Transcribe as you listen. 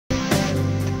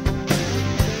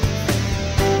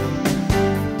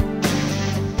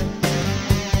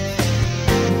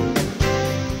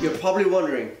probably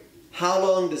wondering, how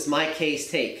long does my case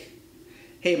take?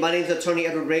 Hey, my name is Attorney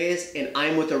Edward Reyes and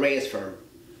I'm with the Reyes firm.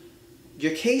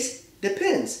 Your case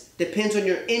depends. Depends on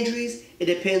your injuries. It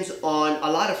depends on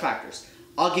a lot of factors.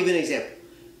 I'll give you an example.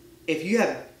 If you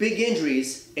have big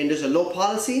injuries and there's a low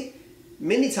policy,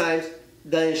 many times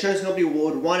the insurance company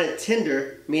would want to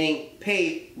tender, meaning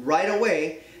pay right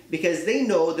away, because they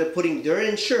know they're putting their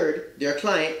insured, their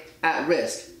client, at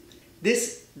risk.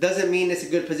 This doesn't mean it's a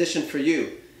good position for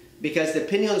you, because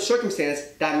depending on the circumstance,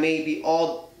 that may be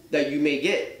all that you may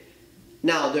get.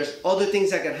 Now, there's other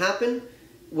things that can happen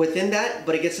within that,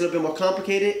 but it gets a little bit more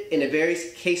complicated and it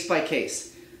varies case by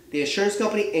case. The insurance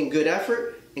company, in good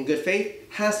effort, in good faith,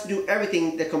 has to do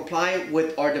everything to comply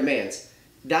with our demands.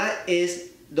 That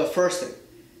is the first thing.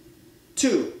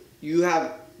 2, you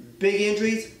have big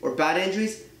injuries or bad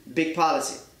injuries, big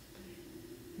policy.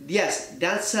 Yes,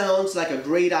 that sounds like a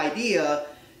great idea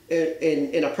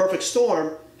in a perfect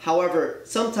storm. However,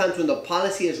 sometimes when the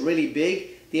policy is really big,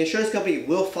 the insurance company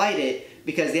will fight it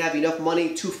because they have enough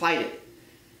money to fight it.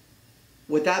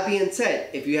 With that being said,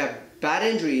 if you have bad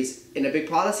injuries in a big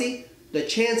policy, the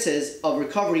chances of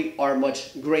recovery are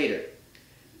much greater.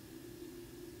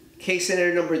 Case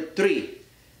scenario number 3,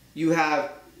 you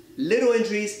have little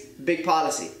injuries, big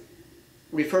policy.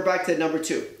 Refer back to number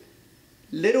 2.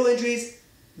 Little injuries,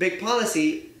 big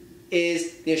policy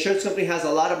is the insurance company has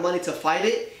a lot of money to fight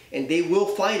it, and they will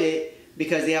fight it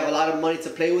because they have a lot of money to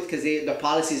play with because the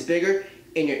policy is bigger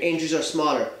and your injuries are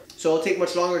smaller. So it'll take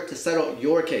much longer to settle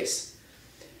your case.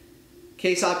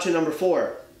 Case option number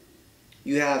 4,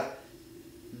 you have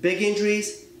big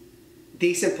injuries,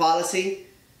 decent policy.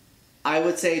 I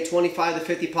would say 25 to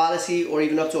 50 policy, or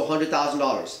even up to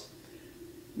 $100,000.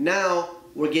 Now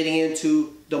we're getting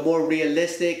into the more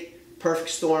realistic, perfect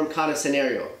storm kind of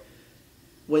scenario.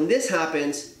 When this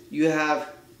happens, you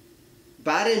have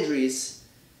bad injuries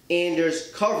and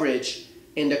there's coverage,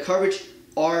 and the coverage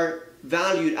are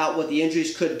valued at what the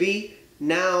injuries could be.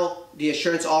 Now the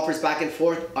insurance offers back and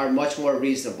forth are much more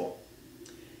reasonable.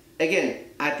 Again,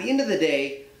 at the end of the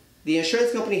day, the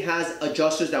insurance company has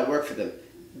adjusters that work for them.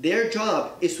 Their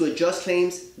job is to adjust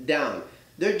claims down.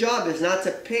 Their job is not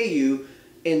to pay you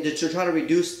and to try to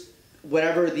reduce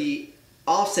whatever the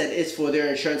offset is for their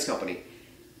insurance company.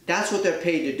 That's what they're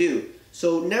paid to do.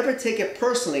 So never take it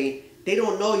personally. They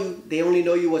don't know you, they only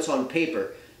know you what's on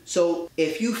paper. So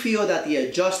if you feel that the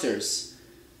adjusters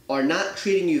are not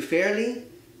treating you fairly,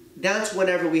 that's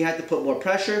whenever we have to put more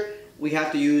pressure. We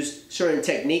have to use certain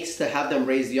techniques to have them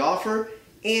raise the offer,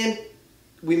 and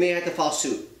we may have to file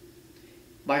suit.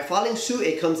 By filing suit,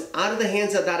 it comes out of the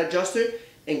hands of that adjuster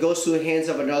and goes to the hands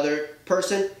of another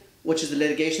person, which is the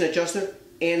litigation adjuster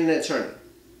and an attorney.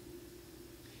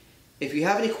 If you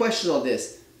have any questions on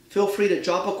this, feel free to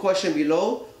drop a question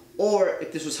below, or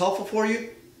if this was helpful for you,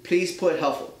 please put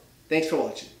helpful. Thanks for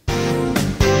watching.